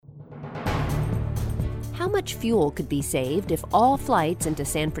much fuel could be saved if all flights into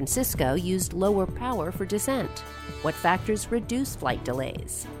San Francisco used lower power for descent? What factors reduce flight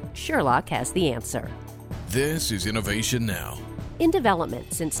delays? Sherlock has the answer. This is Innovation Now. In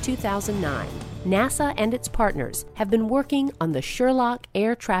development since 2009, NASA and its partners have been working on the Sherlock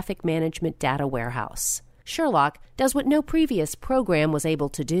Air Traffic Management Data Warehouse. Sherlock does what no previous program was able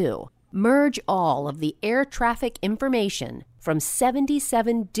to do: merge all of the air traffic information from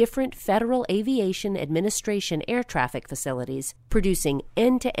 77 different Federal Aviation Administration air traffic facilities, producing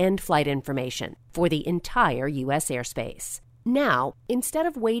end-to-end flight information for the entire U.S. airspace. Now, instead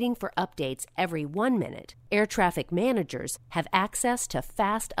of waiting for updates every 1 minute, air traffic managers have access to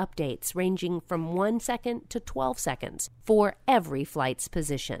fast updates ranging from 1 second to 12 seconds for every flight's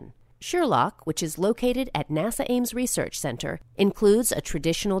position. Sherlock, which is located at NASA Ames Research Center, includes a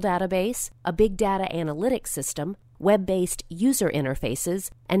traditional database, a big data analytics system, web-based user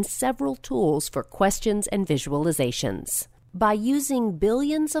interfaces, and several tools for questions and visualizations. By using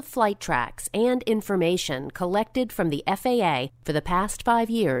billions of flight tracks and information collected from the FAA for the past 5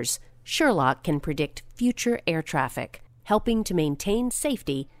 years, Sherlock can predict future air traffic, helping to maintain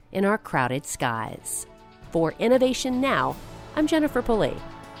safety in our crowded skies. For Innovation Now, I'm Jennifer Pulley.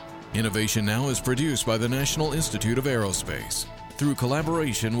 Innovation Now is produced by the National Institute of Aerospace through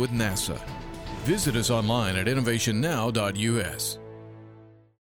collaboration with NASA. Visit us online at innovationnow.us.